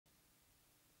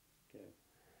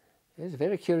It's a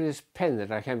very curious pen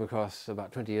that I came across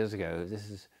about 20 years ago. This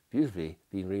has beautifully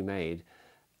been remade.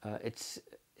 It's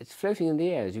floating in the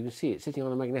air, as you can see. It's sitting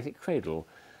on a magnetic cradle.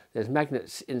 There's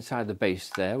magnets inside the base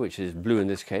there, which is blue in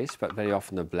this case, but very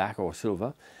often they're black or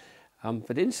silver.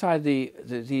 But inside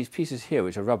these pieces here,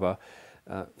 which are rubber,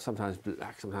 sometimes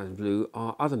black, sometimes blue,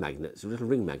 are other magnets, little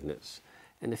ring magnets.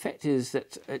 And the effect is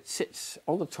that it sits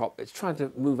on the top. It's trying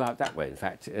to move out that way, in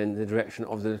fact, in the direction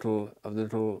of the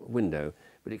little window,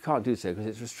 but it can't do so because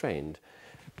it's restrained.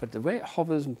 But the way it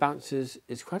hovers and bounces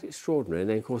is quite extraordinary. And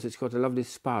then, of course, it's got a lovely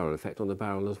spiral effect on the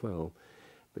barrel as well.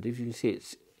 But if you can see,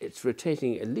 it's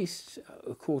rotating at least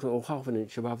a quarter or half an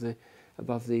inch above the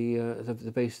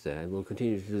base there, and will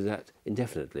continue to do that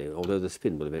indefinitely, although the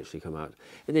spin will eventually come out.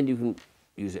 And then you can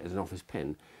use it as an office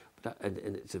pen, and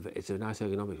it's a nice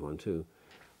ergonomic one too.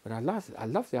 But I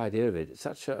love the idea of it. It's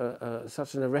such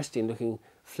an arresting-looking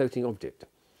floating object,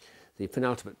 the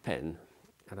Penultimate pen,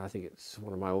 and I think it's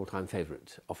one of my all-time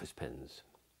favourite office pens.